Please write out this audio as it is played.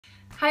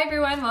Hi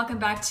everyone, welcome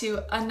back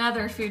to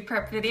another food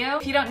prep video.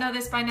 If you don't know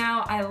this by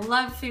now, I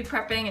love food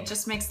prepping. It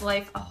just makes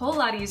life a whole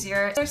lot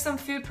easier. There's some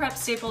food prep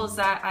staples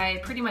that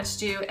I pretty much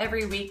do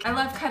every week. I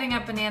love cutting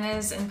up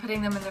bananas and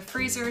putting them in the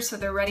freezer so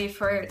they're ready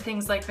for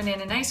things like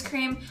banana and ice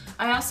cream.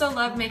 I also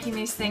love making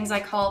these things I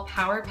call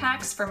power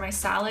packs for my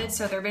salad.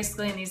 So they're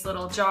basically in these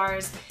little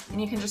jars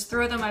and you can just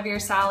throw them over your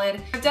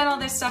salad. I've done all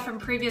this stuff in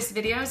previous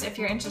videos. If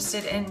you're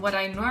interested in what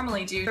I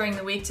normally do during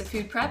the week to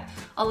food prep,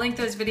 I'll link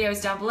those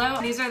videos down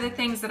below. These are the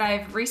things that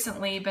I've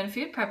recently been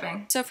food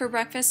prepping. So for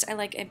breakfast, I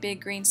like a big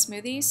green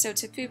smoothie. So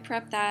to food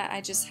prep that, I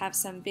just have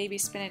some baby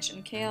spinach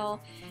and kale,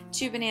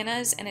 2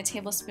 bananas, and a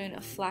tablespoon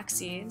of flax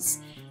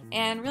seeds.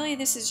 And really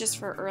this is just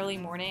for early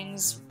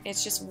mornings.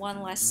 It's just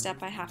one less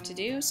step I have to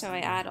do. So I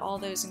add all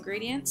those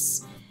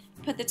ingredients,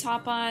 put the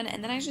top on,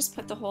 and then I just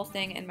put the whole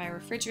thing in my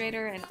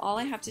refrigerator, and all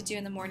I have to do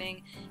in the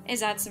morning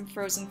is add some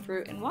frozen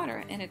fruit and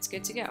water, and it's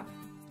good to go.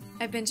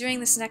 I've been doing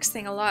this next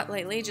thing a lot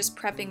lately, just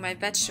prepping my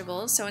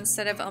vegetables. So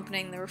instead of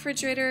opening the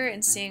refrigerator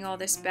and seeing all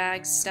this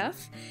bag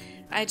stuff,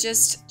 I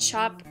just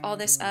chop all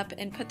this up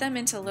and put them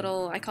into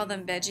little, I call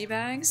them veggie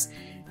bags.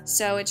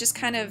 So it just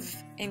kind of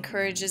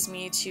encourages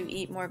me to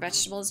eat more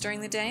vegetables during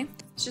the day.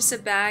 It's just a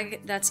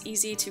bag that's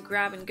easy to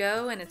grab and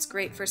go, and it's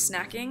great for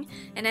snacking.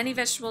 And any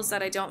vegetables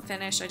that I don't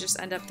finish, I just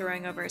end up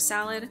throwing over a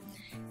salad.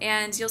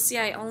 And you'll see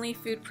I only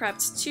food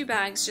prepped 2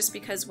 bags just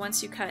because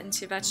once you cut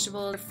into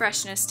vegetables, the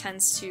freshness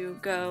tends to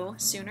go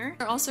sooner.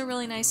 They're also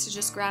really nice to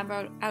just grab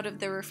out of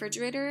the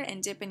refrigerator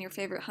and dip in your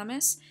favorite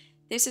hummus.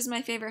 This is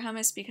my favorite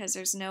hummus because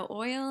there's no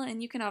oil,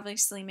 and you can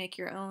obviously make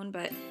your own,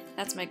 but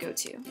that's my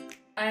go-to.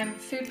 I'm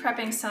food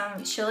prepping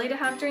some chili to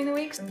have during the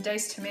week, some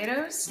diced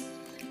tomatoes,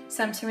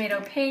 some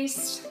tomato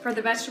paste. For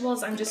the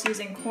vegetables, I'm just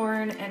using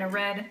corn and a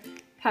red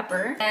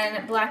pepper,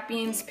 and black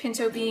beans,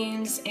 pinto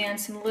beans, and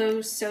some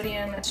low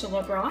sodium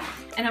vegetable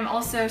broth. And I'm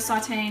also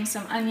sauteing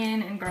some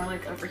onion and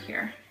garlic over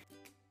here.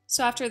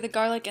 So after the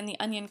garlic and the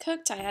onion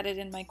cooked, I added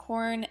in my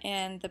corn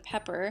and the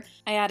pepper.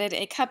 I added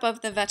a cup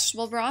of the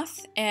vegetable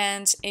broth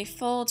and a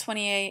full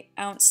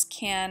 28-ounce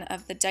can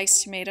of the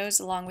diced tomatoes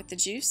along with the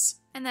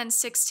juice, and then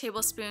 6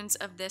 tablespoons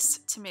of this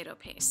tomato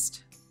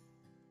paste.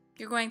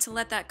 You're going to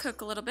let that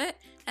cook a little bit,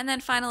 and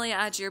then finally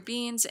add your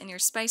beans and your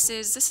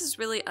spices. This is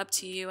really up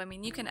to you. I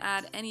mean, you can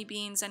add any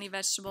beans, any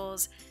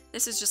vegetables.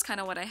 This is just kind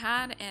of what I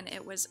had, and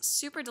it was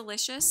super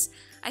delicious.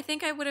 I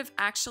think I would have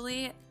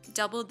actually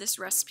doubled this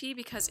recipe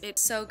because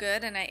it's so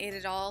good and I ate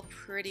it all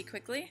pretty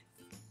quickly.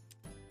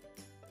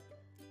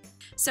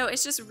 So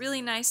it's just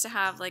really nice to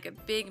have like a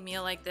big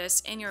meal like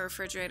this in your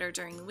refrigerator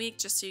during the week,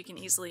 just so you can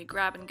easily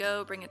grab and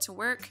go, bring it to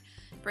work,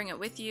 bring it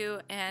with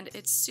you, and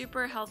it's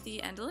super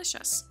healthy and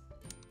delicious.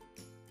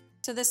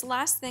 So this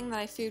last thing that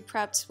I food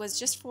prepped was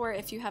just for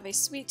if you have a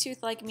sweet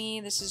tooth like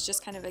me. This is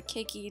just kind of a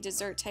cakey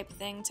dessert type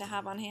thing to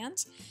have on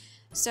hand.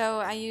 So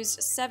I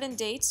used 7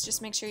 dates,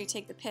 just make sure you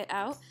take the pit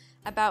out,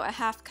 about a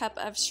 ½ cup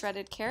of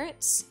shredded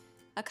carrots,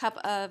 a cup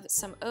of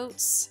some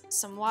oats,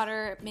 some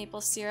water, maple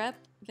syrup,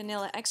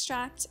 vanilla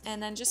extract,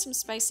 and then just some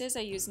spices.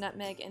 I use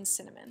nutmeg and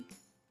cinnamon.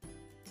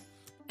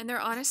 And they're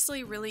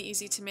honestly really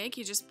easy to make.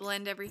 You just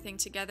blend everything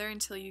together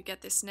until you get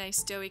this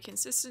nice doughy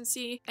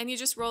consistency, and you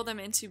just roll them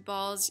into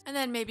balls and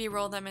then maybe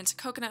roll them into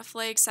coconut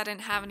flakes. I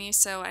didn't have any,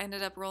 so I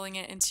ended up rolling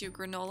it into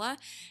granola,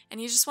 and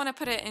you just want to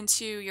put it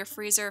into your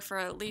freezer for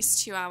at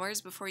least 2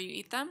 hours before you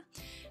eat them.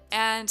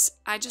 And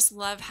I just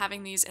love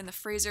having these in the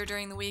freezer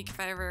during the week. If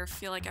I ever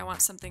feel like I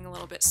want something a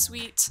little bit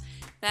sweet,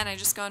 then I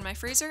just go in my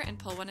freezer and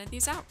pull one of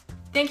these out.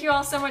 Thank you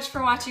all so much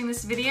for watching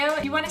this video.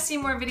 If you want to see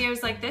more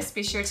videos like this,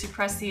 be sure to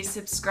press the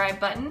subscribe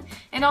button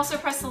and also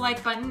press the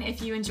like button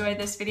if you enjoyed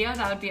this video.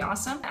 That would be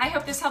awesome. I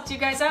hope this helped you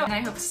guys out, and I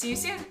hope to see you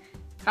soon.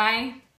 Bye!